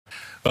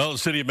Well, the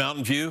city of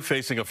Mountain View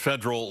facing a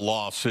federal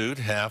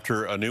lawsuit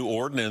after a new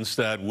ordinance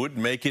that would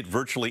make it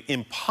virtually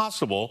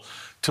impossible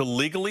to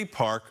legally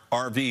park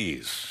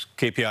RVs.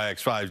 KPIX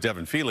 5's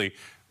Devin Fehely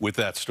with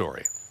that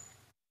story.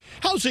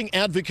 Housing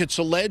advocates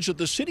allege that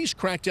the city's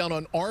crackdown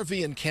on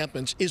RV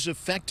encampments is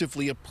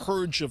effectively a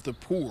purge of the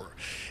poor.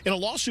 In a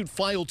lawsuit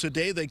filed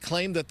today, they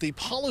claim that the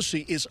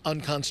policy is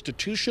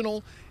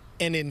unconstitutional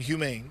and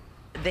inhumane.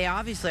 They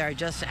obviously are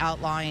just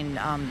outlawing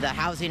the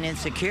housing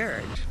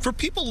insecure. For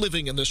people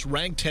living in this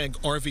ragtag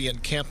RV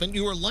encampment,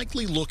 you are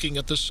likely looking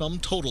at the sum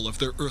total of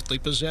their earthly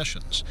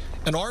possessions.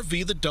 An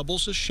RV that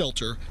doubles as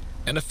shelter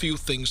and a few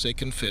things they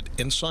can fit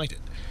inside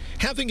it.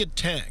 Having it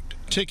tagged,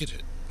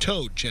 ticketed,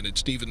 towed, Janet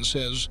Stevens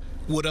says,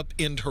 would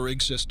upend her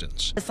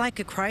existence. It's like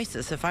a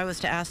crisis. If I was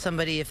to ask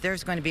somebody if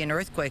there's going to be an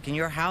earthquake and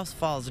your house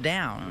falls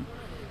down,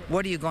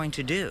 what are you going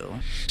to do?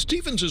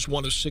 Stevens is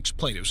one of 6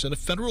 plaintiffs in a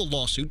federal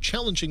lawsuit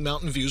challenging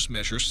Mountain View's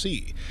Measure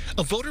C,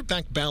 a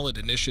voter-backed ballot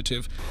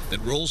initiative that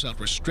rolls out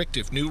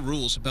restrictive new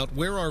rules about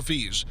where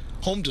RVs,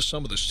 home to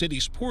some of the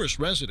city's poorest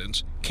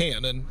residents,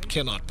 can and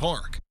cannot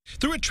park.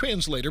 Through a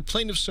translator,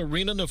 plaintiff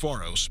Serena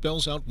Navarro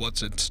spells out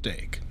what's at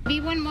stake.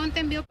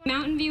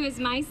 Mountain View is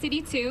my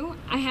city too.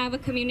 I have a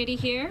community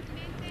here.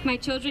 My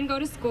children go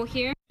to school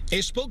here. A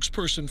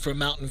spokesperson for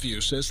Mountain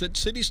View says that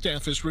city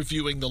staff is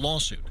reviewing the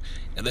lawsuit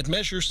and that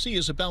Measure C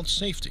is about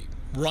safety,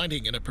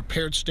 writing in a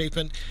prepared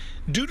statement,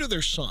 due to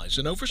their size,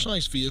 an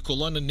oversized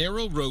vehicle on a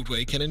narrow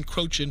roadway can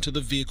encroach into the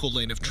vehicle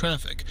lane of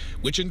traffic,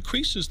 which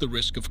increases the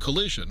risk of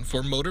collision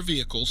for motor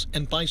vehicles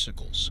and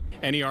bicycles.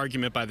 Any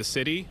argument by the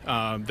city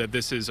that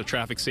this is a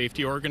traffic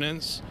safety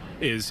ordinance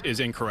is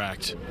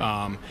incorrect,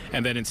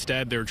 and that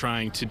instead they're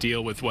trying to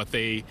deal with what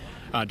they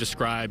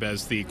describe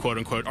as the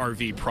quote-unquote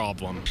RV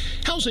problem.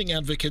 Housing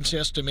advocates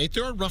estimate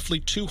there are roughly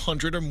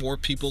 200 or more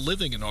people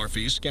living in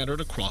RVs scattered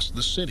across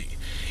the city,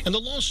 and the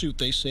lawsuit,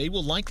 they say,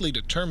 will likely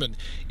determine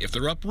if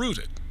they're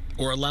uprooted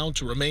or allowed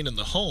to remain in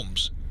the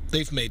homes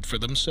they've made for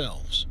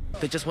themselves.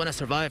 They just want to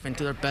survive and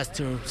do their best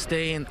to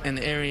stay in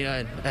the area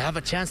and have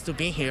a chance to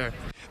be here.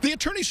 The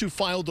attorneys who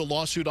filed the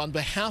lawsuit on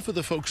behalf of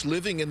the folks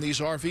living in these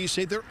RVs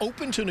say they're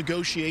open to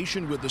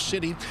negotiation with the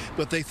city,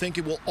 but they think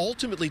it will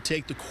ultimately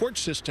take the court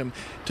system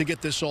to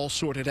get this all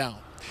sorted out.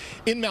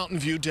 In Mountain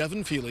View,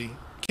 Devin Fehely,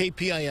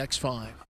 KPIX 5.